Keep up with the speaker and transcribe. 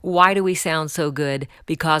Why do we sound so good?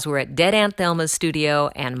 Because we're at Dead Aunt Thelma's studio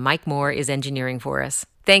and Mike Moore is engineering for us.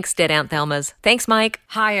 Thanks, Dead Aunt Thelma's. Thanks, Mike.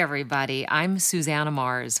 Hi, everybody. I'm Susanna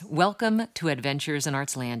Mars. Welcome to Adventures in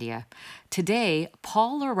Artslandia. Today,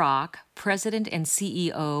 Paul Larocque, President and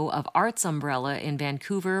CEO of Arts Umbrella in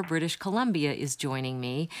Vancouver, British Columbia, is joining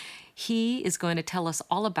me. He is going to tell us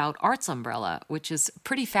all about Arts Umbrella, which is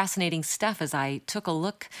pretty fascinating stuff. As I took a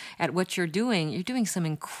look at what you're doing some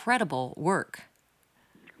incredible work.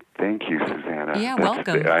 Thank you, Susanna. Yeah,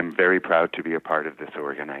 welcome. I'm very proud to be a part of this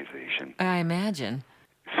organization. I imagine.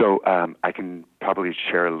 So I can probably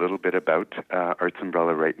share a little bit about Arts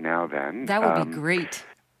Umbrella right now then. That would be great.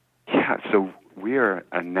 Yeah, so we are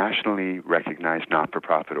a nationally recognized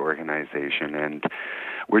not-for-profit organization, and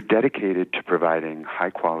we're dedicated to providing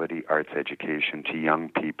high-quality arts education to young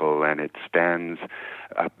people, and it spans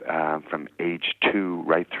from age 2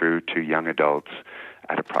 right through to young adults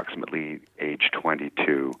at approximately age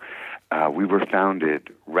 22. We were founded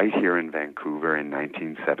right here in Vancouver in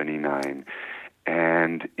 1979,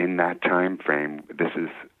 and in that time frame, this is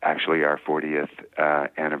actually our 40th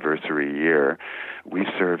anniversary year, we've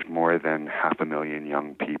served more than 500,000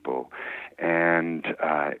 young people. And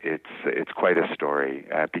it's quite a story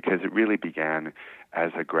because it really began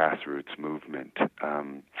as a grassroots movement.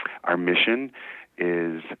 Our mission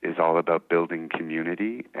is all about building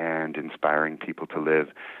community and inspiring people to live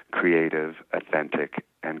creative, authentic,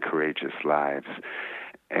 and courageous lives.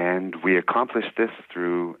 And we accomplish this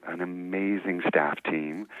through an amazing staff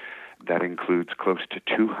team that includes close to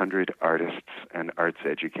 200 artists and arts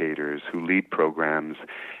educators who lead programs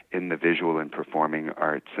in the visual and performing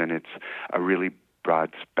arts. And it's a really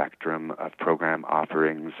broad spectrum of program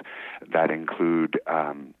offerings that include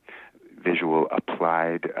visual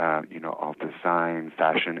applied, all design,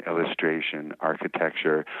 fashion, illustration,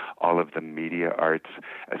 architecture, all of the media arts,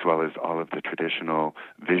 as well as all of the traditional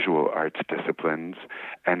visual arts disciplines.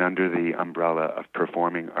 And under the umbrella of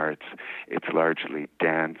performing arts, it's largely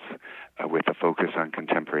dance with a focus on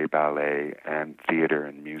contemporary ballet and theater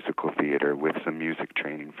and musical theater with some music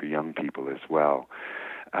training for young people as well.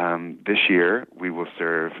 This year, we will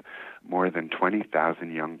serve more than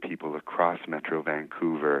 20,000 young people across Metro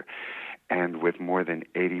Vancouver, and with more than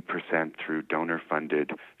 80% through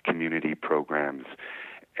donor-funded community programs.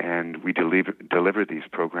 And we deliver these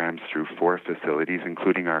programs through 4 facilities,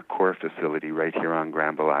 including our core facility right here on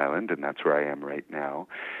Granville Island, and that's where I am right now,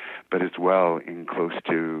 but as well in close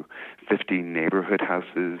to 15 neighborhood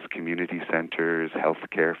houses, community centers,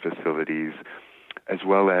 healthcare facilities, as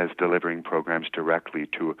well as delivering programs directly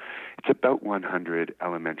to, it's about 100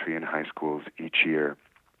 elementary and high schools each year.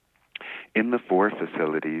 In the 4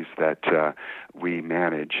 facilities that we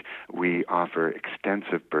manage, we offer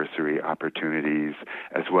extensive bursary opportunities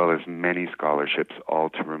as well as many scholarships, all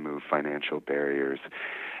to remove financial barriers.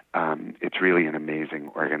 It's really an amazing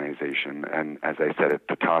organization, and as I said at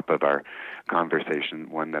the top of our conversation,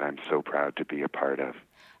 one that I'm so proud to be a part of.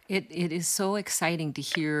 It is so exciting to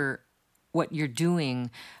hear what you're doing.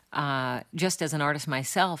 Just as an artist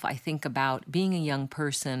myself, I think about being a young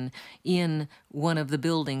person in one of the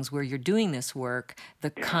buildings where you're doing this work, the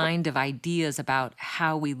kind of ideas about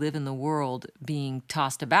how we live in the world being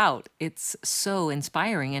tossed about. It's so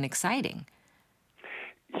inspiring and exciting.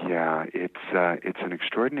 Yeah, it's an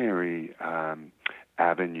extraordinary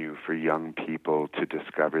avenue for young people to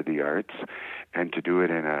discover the arts and to do it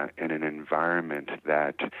in an environment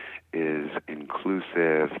that is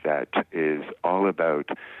inclusive, that is all about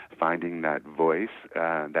finding that voice,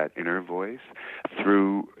 that inner voice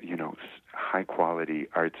through, high quality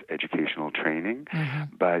arts educational training.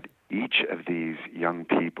 Mm-hmm. But each of these young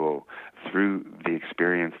people, through the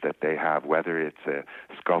experience that they have, whether it's a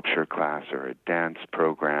sculpture class or a dance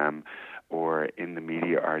program or in the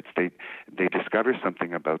media arts, they discover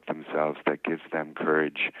something about themselves that gives them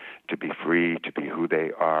courage to be free, to be who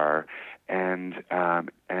they are, and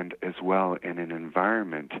as well in an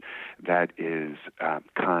environment that is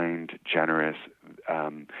kind, generous,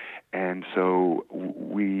 and so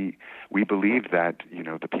we believe that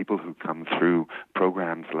the people who come through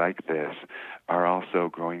programs like this are also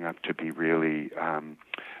growing up to be really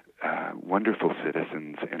wonderful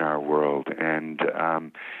citizens in our world, and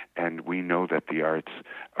we know that the arts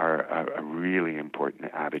are a really important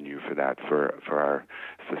avenue for that for our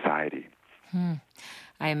society.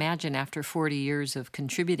 I imagine after 40 years of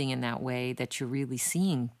contributing in that way that you're really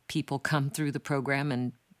seeing people come through the program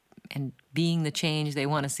and being the change they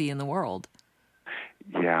want to see in the world.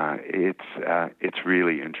 Yeah, it's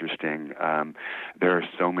really interesting. There are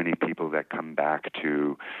so many people that come back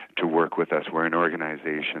to work with us. We're an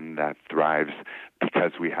organization that thrives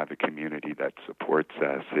because we have a community that supports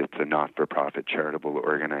us. It's a not-for-profit charitable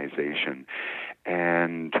organization,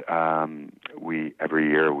 and we every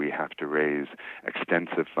year we have to raise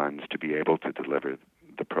extensive funds to be able to deliver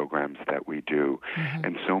the programs that we do. Mm-hmm.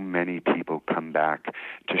 And so many people come back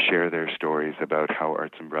to share their stories about how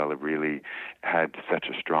Arts Umbrella really had such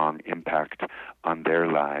a strong impact on their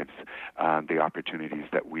lives, the opportunities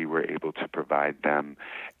that we were able to provide them,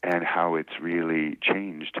 and how it's really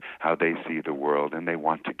changed how they see the world, and they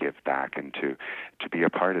want to give back and to be a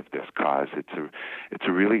part of this cause. It's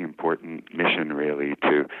a really important mission, really,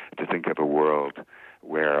 to think of a world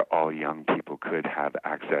where all young people could have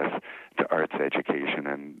access to arts education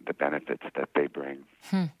and the benefits that they bring.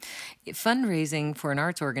 Fundraising for an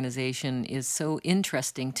arts organization is so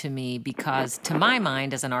interesting to me because, to my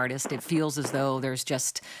mind as an artist, it feels as though there's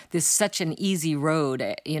just such an easy road.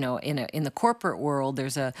 In the corporate world,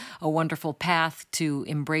 there's a wonderful path to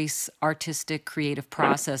embrace artistic, creative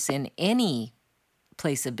process in any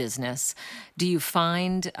place of business. Do you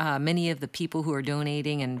find many of the people who are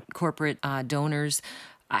donating and corporate donors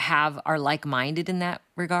are like-minded in that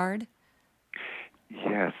regard?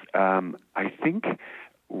 Yes, I think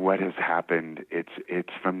what has happened, it's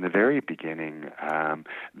from the very beginning,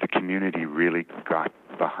 the community really got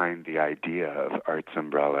behind the idea of Arts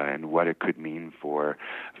Umbrella and what it could mean for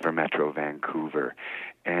Metro Vancouver.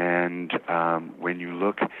 And when you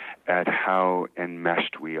look at how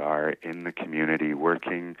enmeshed we are in the community,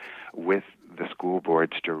 working with the school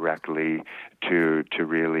boards directly to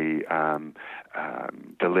really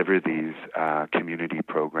deliver these community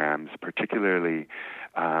programs, particularly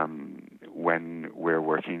when we're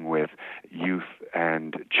working with youth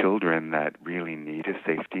and children that really need a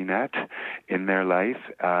safety net in their life.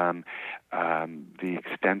 The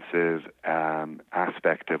extensive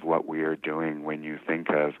aspect of what we are doing when you think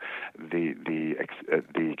of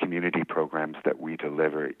the community programs that we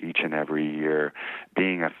deliver each and every year,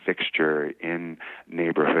 being a fixture in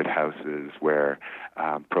neighborhood houses where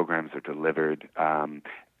programs are delivered,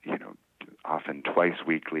 often twice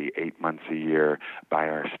weekly, 8 months a year by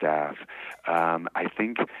our staff. I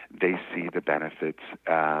think they see the benefits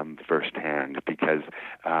firsthand because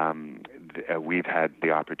we've had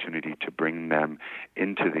the opportunity to bring them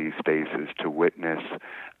into these spaces to witness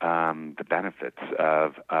the benefits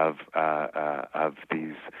of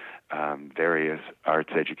these various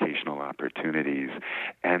arts educational opportunities,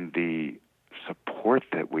 and the support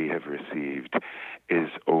that we have received is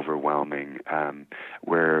overwhelming.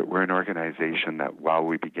 We're an organization that, while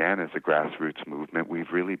we began as a grassroots movement,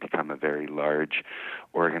 we've really become a very large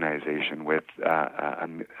organization with a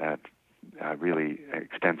really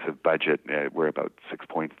extensive budget. We're about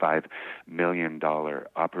 $6.5 million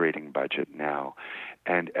operating budget now.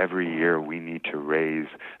 And every year we need to raise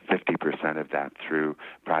 50% of that through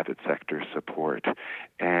private sector support.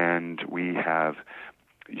 And we have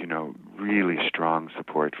really strong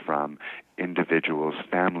support from individuals,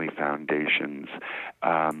 family foundations,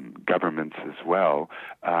 governments as well,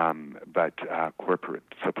 but corporate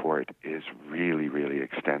support is really, really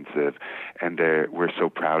extensive, and we're so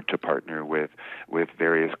proud to partner with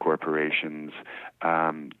various corporations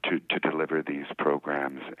to deliver these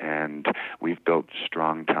programs, and we've built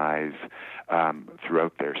strong ties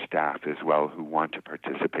throughout their staff as well, who want to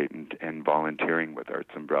participate in volunteering with Arts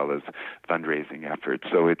Umbrella's fundraising efforts.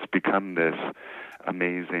 So it's become this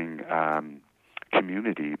amazing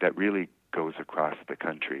community that really goes across the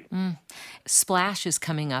country. Splash is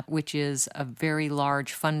coming up, which is a very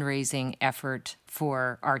large fundraising effort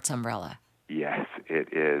for Arts Umbrella. Yes,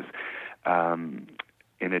 it is.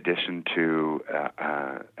 In addition to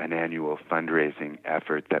an annual fundraising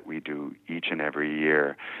effort that we do each and every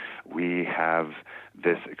year, we have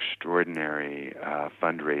this extraordinary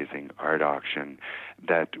fundraising art auction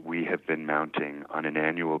that we have been mounting on an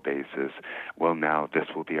annual basis. Well, now this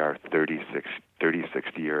will be our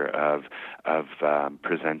 36th year of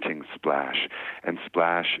presenting Splash. And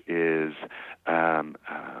Splash is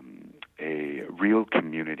a real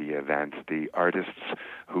community event. The artists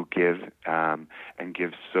who give and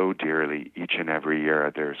give so dearly each and every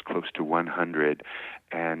year, there's close to 100,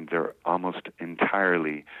 and they're almost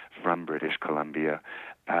entirely from British Columbia.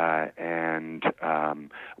 And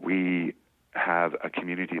we have a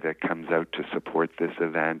community that comes out to support this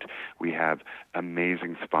event. We have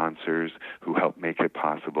amazing sponsors who help make it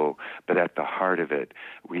possible. But at the heart of it,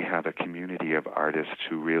 we have a community of artists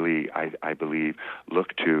who really, I believe,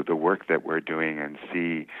 look to the work that we're doing and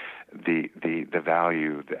see the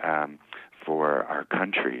value for our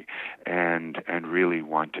country, and really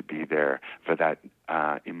want to be there for that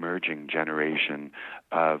emerging generation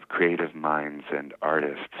of creative minds and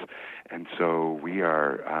artists. And so we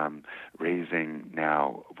are raising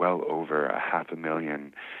now well over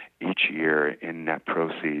 $500,000 each year in net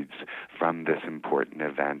proceeds from this important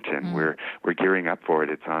event, and we're gearing up for it.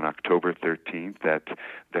 It's on October 13th at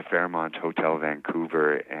the Fairmont Hotel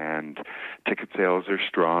Vancouver, and ticket sales are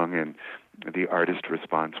strong, and the artist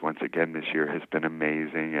response once again this year has been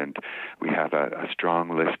amazing, and we have a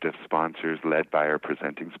strong list of sponsors led by our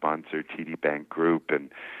presenting sponsor, TD Bank Group,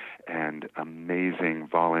 and amazing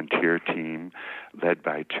volunteer team led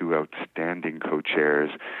by two outstanding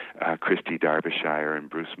co-chairs, Christy Derbyshire and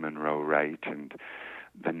Bruce Monroe Wright. And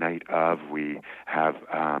the night of, we have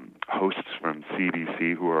hosts from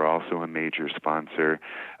CBC who are also a major sponsor,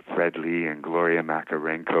 Fred Lee and Gloria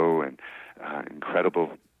Makarenko, and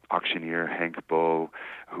incredible auctioneer Hank Bull,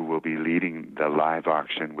 who will be leading the live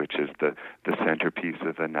auction, which is the centerpiece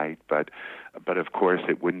of the night. But of course,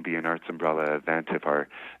 it wouldn't be an Arts Umbrella event if our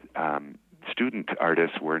student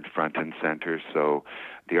artists weren't front and center. So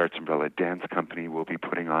the Arts Umbrella Dance Company will be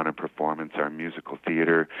putting on a performance. Our musical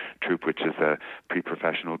theater troupe, which is a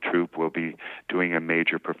pre-professional troupe, will be doing a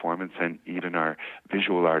major performance, and even our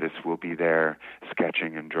visual artists will be there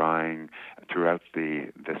sketching and drawing throughout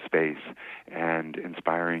the space and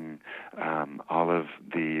inspiring all of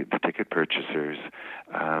the ticket purchasers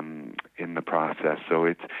in the process. So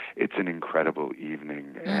it's an incredible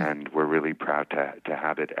evening, and we're really proud to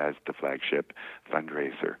have it as the flagship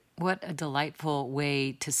fundraiser. What a delightful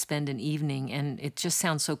way to spend an evening. And it just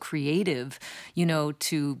sounds so creative,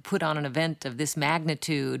 to put on an event of this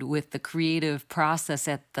magnitude with the creative process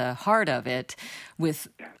at the heart of it with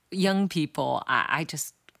young people. I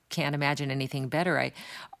just can't imagine anything better.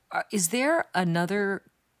 Is there another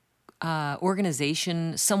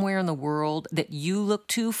organization somewhere in the world that you look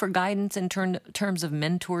to for guidance in terms of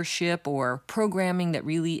mentorship or programming that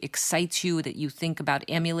really excites you, that you think about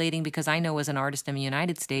emulating? Because I know as an artist in the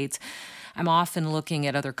United States, I'm often looking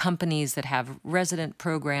at other companies that have resident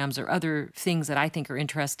programs or other things that I think are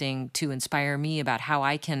interesting to inspire me about how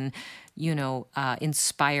I can,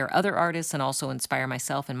 inspire other artists and also inspire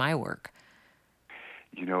myself in my work.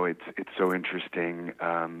 It's so interesting.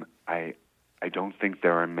 I don't think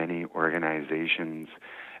there are many organizations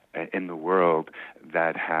in the world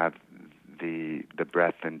that have the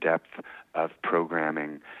breadth and depth of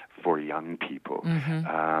programming for young people,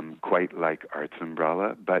 quite like Arts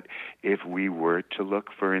Umbrella. But if we were to look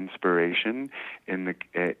for inspiration, it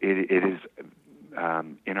is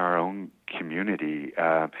in our own community.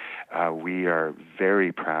 We are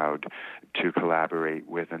very proud to collaborate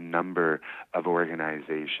with a number of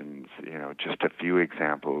organizations. Just a few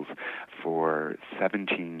examples. For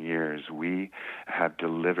 17 years, we have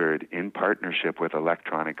delivered in partnership with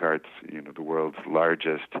Electronic Arts, the world's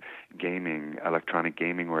largest electronic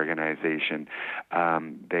gaming organization.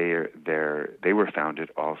 They were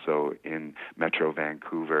founded also in Metro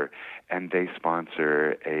Vancouver, and they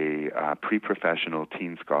sponsor a pre-professional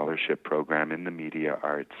teen scholarship program in the media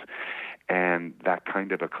arts. And that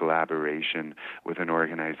kind of a collaboration with an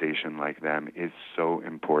organization like them is so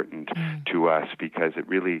important to us, because it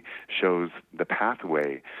really shows the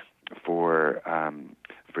pathway for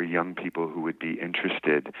young people who would be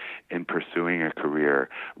interested in pursuing a career.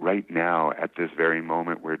 Right now, at this very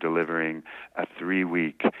moment, we're delivering a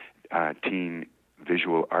 3-week teen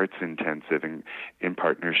visual arts intensive in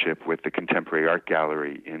partnership with the Contemporary Art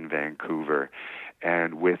Gallery in Vancouver,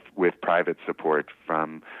 and with private support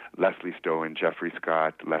from Leslie Stowe and Jeffrey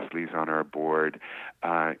Scott. Leslie's on our board.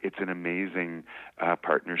 It's an amazing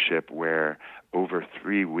partnership where over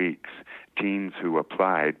 3 weeks, teens who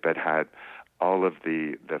applied but had all of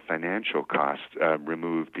the financial costs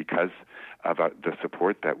removed because of the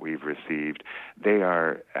support that we've received, they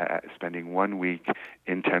are spending 1 week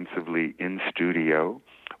intensively in studio,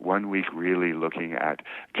 1 week really looking at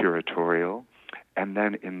curatorial, and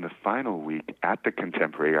then in the final week at the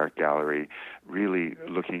Contemporary Art Gallery, really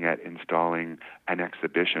looking at installing an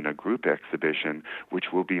exhibition, a group exhibition,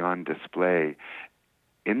 which will be on display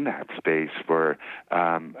in that space for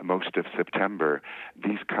most of September.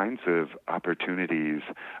 These kinds of opportunities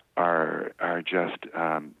are just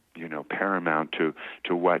paramount to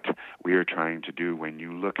what we are trying to do. When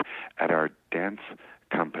you look at our dance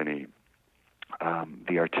company,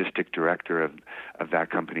 the artistic director of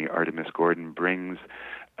that company, Artemis Gordon, brings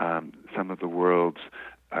some of the world's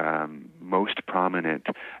most prominent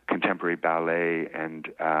contemporary ballet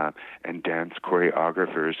and dance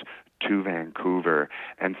choreographers to Vancouver,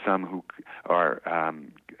 and some who are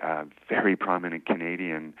very prominent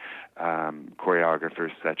Canadian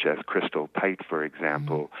choreographers such as Crystal Pite, for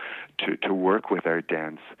example, to work with our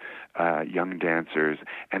young dancers.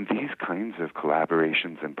 And these kinds of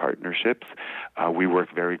collaborations and partnerships, we work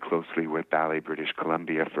very closely with Ballet British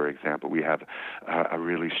Columbia, for example. We have a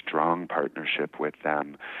really strong partnership with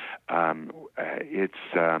them.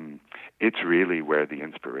 It's really where the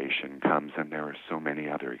inspiration comes, and there are so many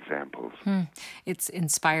other examples. It's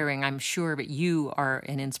inspiring, I'm sure, but you are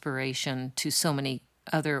an inspiration to so many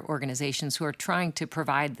other organizations who are trying to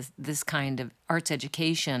provide this kind of arts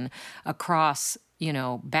education across,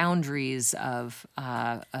 boundaries of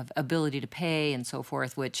ability to pay and so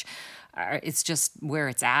forth, which it's just where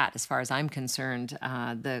it's at as far as I'm concerned.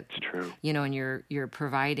 It's true. And you're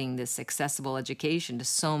providing this accessible education to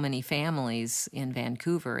so many families in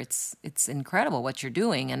Vancouver. It's incredible what you're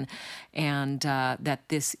doing, and that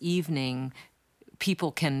this evening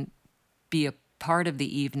people can be a part of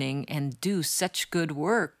the evening and do such good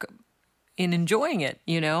work in enjoying it,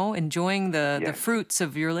 enjoying the fruits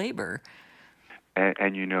of your labor. And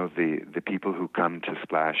the people who come to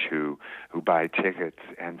Splash who buy tickets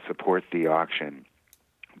and support the auction,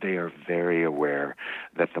 they are very aware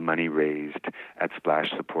that the money raised at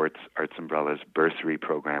Splash supports Arts Umbrella's bursary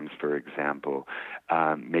programs, for example,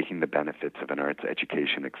 making the benefits of an arts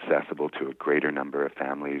education accessible to a greater number of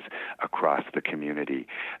families across the community.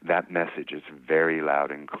 That message is very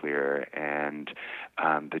loud and clear, and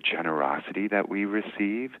the generosity that we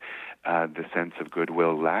receive, the sense of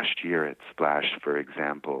goodwill. Last year at Splash, for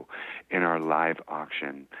example, in our live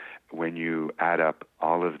auction, when you add up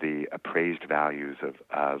all of the appraised values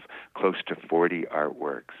of close to 40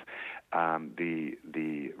 artworks, the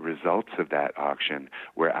results of that auction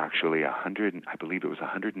were actually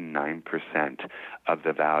 109% of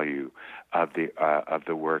the value of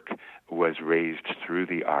the work was raised through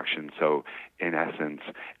the auction. So in essence,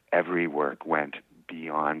 every work went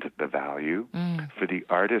beyond the value. For the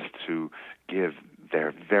artists who give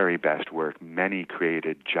their very best work, many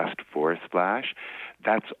created just for Splash,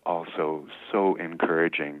 that's also so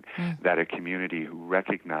encouraging that a community who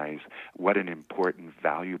recognize what an important,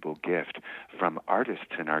 valuable gift from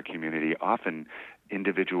artists in our community, often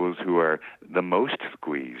individuals who are the most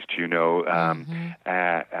squeezed,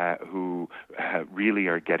 who really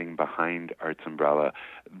are getting behind Arts Umbrella.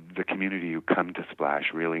 The community who come to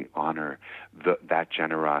Splash really honor that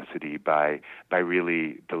generosity by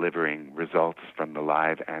really delivering results from the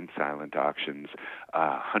live and silent auctions.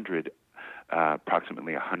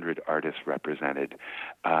 Approximately 100 artists represented.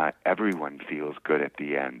 Everyone feels good at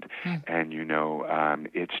the end. And,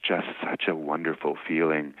 it's just such a wonderful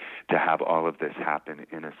feeling to have all of this happen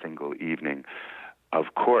in a single evening.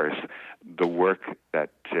 Of course, the work that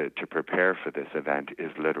to prepare for this event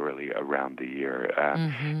is literally around the year.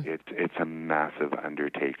 It's a massive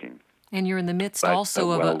undertaking. And you're in the midst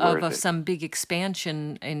also of some big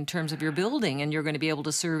expansion in terms of your building, and you're going to be able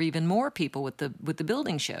to serve even more people with the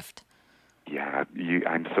building shift. Yeah,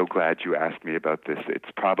 I'm so glad you asked me about this. It's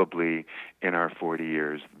probably, in our 40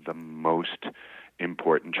 years, the most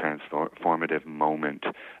important transformative moment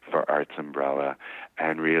for Arts Umbrella.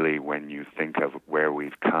 And really, when you think of where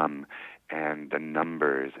we've come and the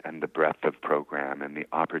numbers and the breadth of program and the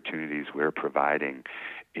opportunities we're providing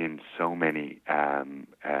in so many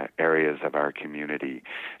areas of our community,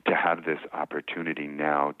 to have this opportunity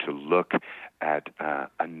now to look at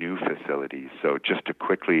a new facility. So just to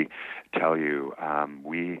quickly tell you,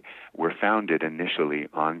 we were founded initially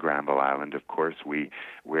on Granville Island. Of course, we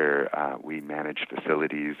manage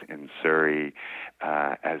facilities in Surrey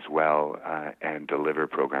as well and deliver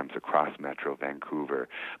programs across Metro Vancouver.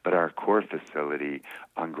 But our core facility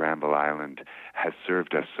on Granville Island has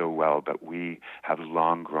served us so well, but we have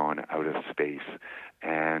long grown out of space.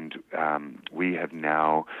 And we have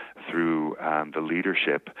now, through the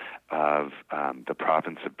leadership of the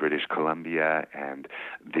province of British Columbia and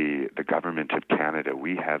the government of Canada,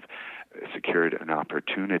 we have secured an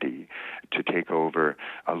opportunity to take over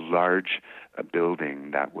a large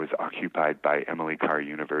building that was occupied by Emily Carr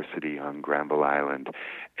University on Granville Island.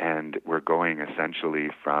 And we're going essentially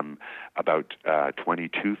from about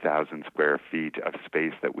 22,000 square feet of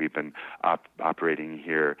space that we've been operating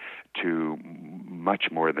here to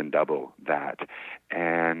much more than double that.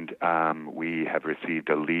 And we have received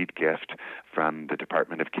a lead gift from the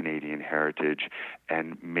Department of Canadian Heritage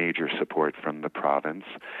and major support from the province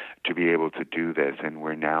to be able to do this. And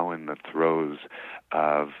we're now in the throes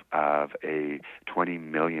of a $20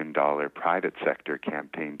 million private sector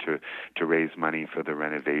campaign to raise money for the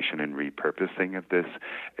renovation and repurposing of this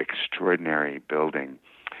extraordinary building.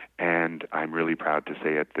 And I'm really proud to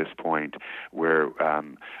say at this point we're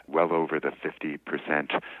well over the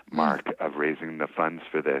 50% mark of raising the funds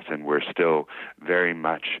for this, and we're still very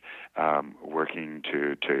much working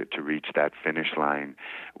to reach that finish line.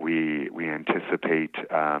 We anticipate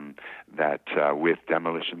that with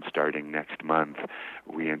demolition starting next month,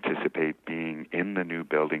 we anticipate being in the new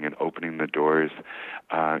building and opening the doors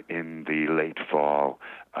in the late fall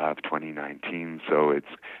of 2019. So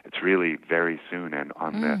it's really very soon and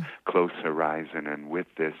on the close horizon. And with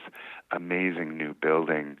this amazing new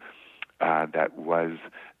building that was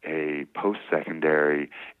a post-secondary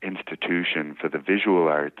institution for the visual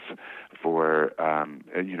arts, for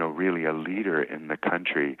really a leader in the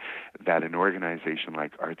country, that an organization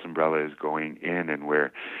like Arts Umbrella is going in, and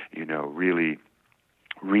we're really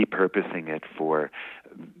repurposing it for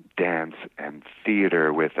dance and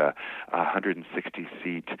theater with a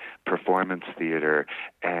 160-seat performance theater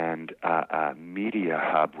and a media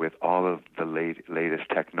hub with all of the latest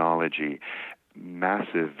technology,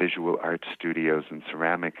 massive visual art studios and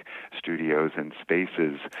ceramic studios and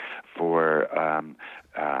spaces for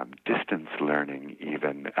distance learning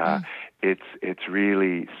even. It's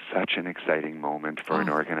really such an exciting moment for an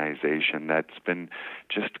organization that's been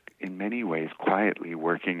just in many ways quietly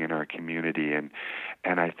working in our community,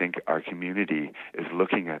 and I think our community is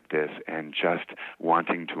looking at this and just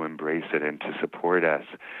wanting to embrace it and to support us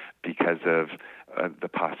because of the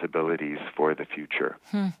possibilities for the future.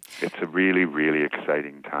 It's a really, really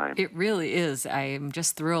exciting time. It really is. I am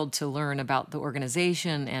just thrilled to learn about the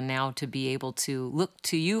organization and now to be able to look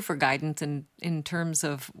to you for guidance in terms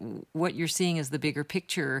of what you're seeing as the bigger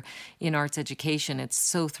picture in arts education. It's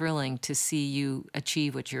so thrilling to see you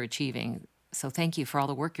achieve what you're achieving. So thank you for all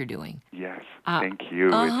the work you're doing. Yes, thank you.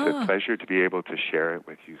 It's a pleasure to be able to share it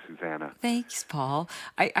with you, Susanna. Thanks, Paul.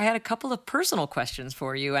 I had a couple of personal questions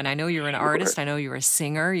for you, and I know you're an artist. I know you're a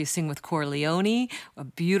singer. You sing with Corleone, a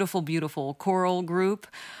beautiful, beautiful choral group.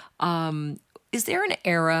 Is there an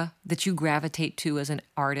era that you gravitate to as an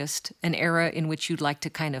artist, an era in which you'd like to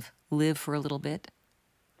kind of live for a little bit?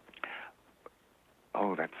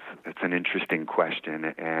 Oh, that's an interesting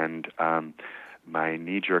question, and my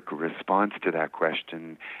knee-jerk response to that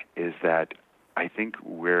question is that I think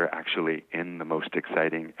we're actually in the most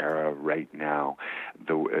exciting era right now.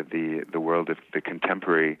 The world of the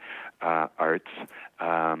contemporary arts,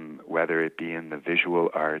 whether it be in the visual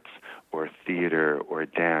arts or theater or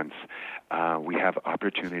dance, we have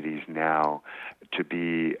opportunities now to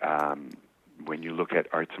be when you look at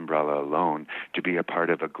Arts Umbrella alone, to be a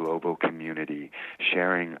part of a global community,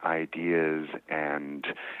 sharing ideas and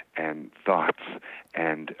thoughts,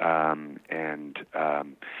 and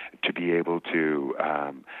to be able to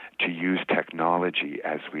use technology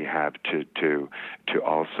as we have to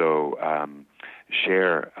also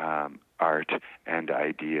share art and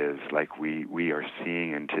ideas like we are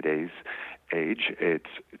seeing in today's age. It's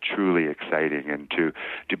truly exciting, and to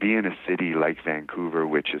be in a city like Vancouver,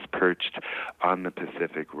 which is perched on the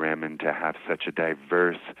Pacific Rim, and to have such a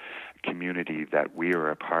diverse community that we are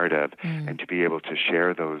a part of, and to be able to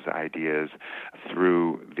share those ideas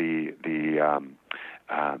through the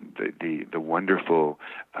wonderful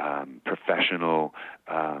professional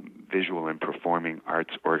visual and performing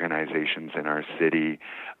arts organizations in our city.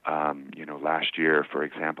 Last year, for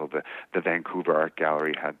example, the Vancouver Art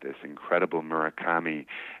Gallery had this incredible Murakami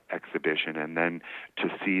exhibition, and then to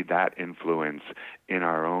see that influence in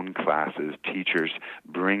our own classes, teachers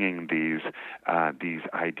bringing these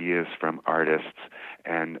ideas from artists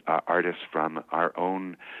and artists from our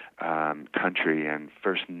own country and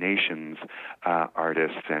First Nations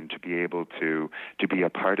artists, and to be able to be a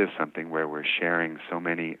part of something where we're sharing so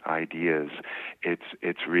many ideas.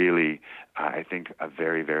 It's really, I think, a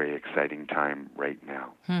very, very exciting time right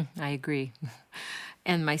now. I agree.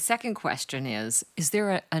 And my second question is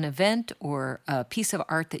there an event or a piece of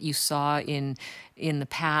art that you saw in the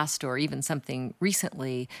past or even something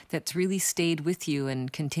recently that's really stayed with you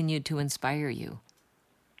and continued to inspire you?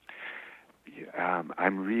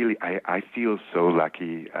 I feel so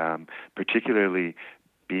lucky, particularly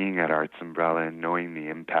being at Arts Umbrella and knowing the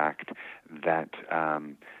impact that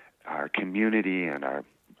our community and our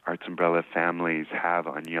Arts Umbrella families have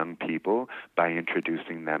on young people by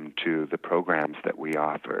introducing them to the programs that we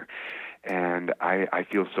offer. And I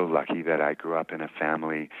feel so lucky that I grew up in a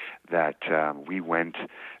family that we went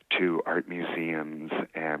to art museums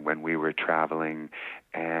and when we were traveling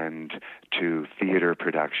and to theater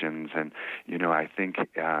productions. And, I think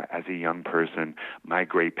as a young person, my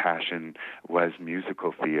great passion was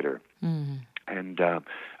musical theater. And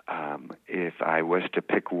if I was to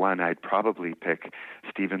pick one, I'd probably pick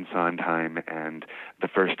Stephen Sondheim and the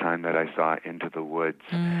first time that I saw Into the Woods.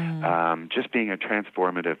 Just being a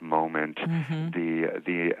transformative moment,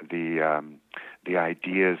 the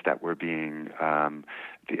ideas that were being,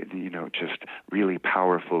 just really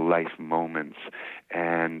powerful life moments,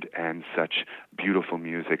 and such beautiful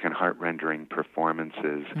music and heart-rendering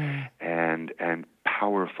performances, and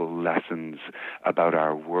powerful lessons about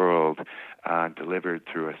our world delivered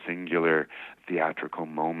through a singular theatrical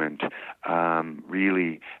moment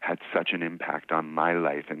really had such an impact on my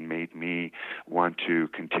life and made me want to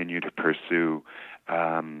continue to pursue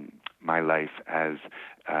my life as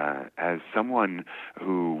someone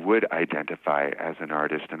who would identify as an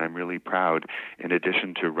artist. And I'm really proud, in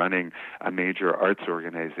addition to running a major arts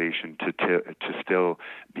organization, to still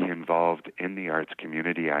be involved in the arts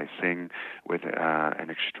community. I sing with an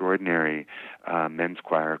extraordinary men's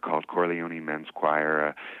choir called Corleone Men's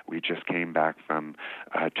Choir. We just came back from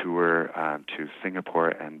a tour to Singapore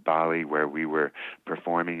and Bali, where we were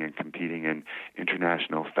performing and competing in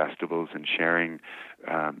international festivals and sharing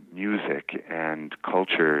music and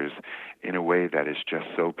cultures in a way that is just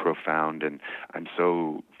so profound. And I'm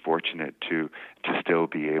so fortunate to still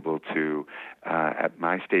be able to, at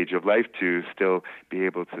my stage of life, to still be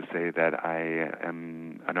able to say that I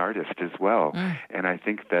am an artist as well. And I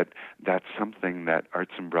think that that's something that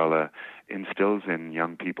Arts Umbrella instills in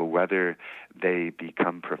young people, whether they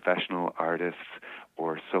become professional artists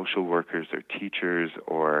or social workers or teachers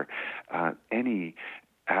or any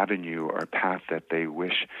avenue or path that they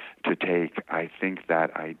wish to take. I think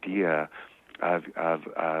that idea of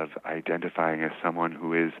identifying as someone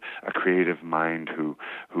who is a creative mind,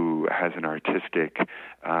 who has an artistic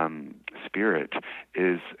spirit,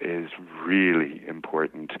 is really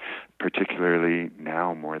important, particularly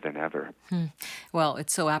now more than ever. Well,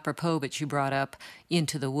 it's so apropos that you brought up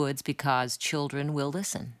Into the Woods, because children will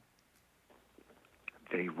listen.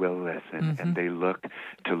 They will listen, and they look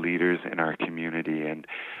to leaders in our community. And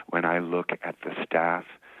when I look at the staff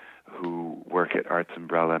who work at Arts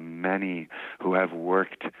Umbrella, many who have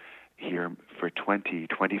worked here for 20,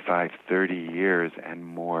 25, 30 years and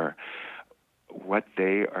more, what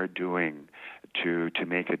they are doing to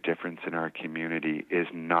make a difference in our community is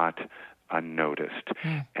not unnoticed.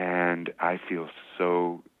 And I feel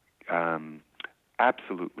so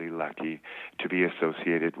absolutely lucky to be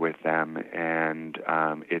associated with them, and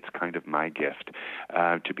it's kind of my gift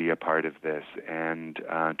to be a part of this and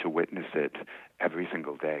to witness it every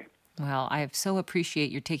single day. Well, I so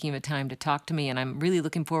appreciate your taking the time to talk to me, and I'm really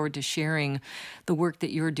looking forward to sharing the work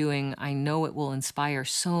that you're doing. I know it will inspire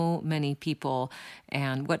so many people,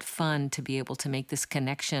 and what fun to be able to make this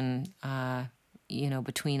connection,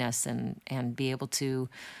 between us, and be able to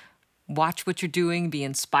watch what you're doing, be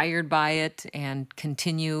inspired by it, and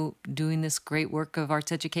continue doing this great work of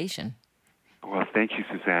arts education. Well, thank you,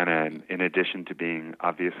 Susanna. And in addition to being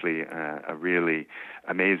obviously a really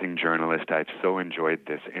amazing journalist, I've so enjoyed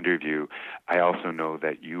this interview. I also know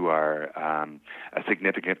that you are a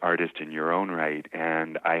significant artist in your own right,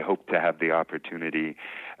 and I hope to have the opportunity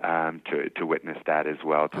to witness that as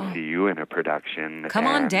well, to see you in a production. Come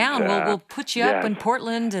on down. We'll put you up in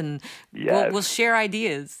Portland, and we'll share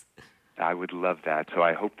ideas. I would love that. So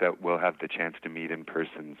I hope that we'll have the chance to meet in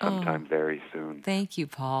person sometime very soon. Thank you,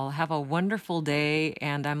 Paul. Have a wonderful day,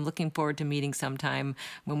 and I'm looking forward to meeting sometime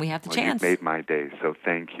when we have the chance. You've made my day, so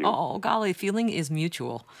thank you. Oh, golly, feeling is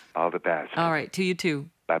mutual. All the best. All right, to you too.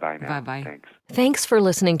 Bye-bye now. Bye-bye. Thanks. Thanks for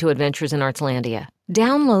listening to Adventures in Artslandia.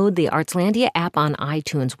 Download the Artslandia app on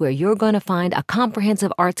iTunes, where you're going to find a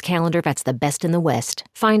comprehensive arts calendar that's the best in the West.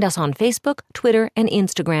 Find us on Facebook, Twitter, and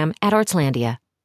Instagram at Artslandia.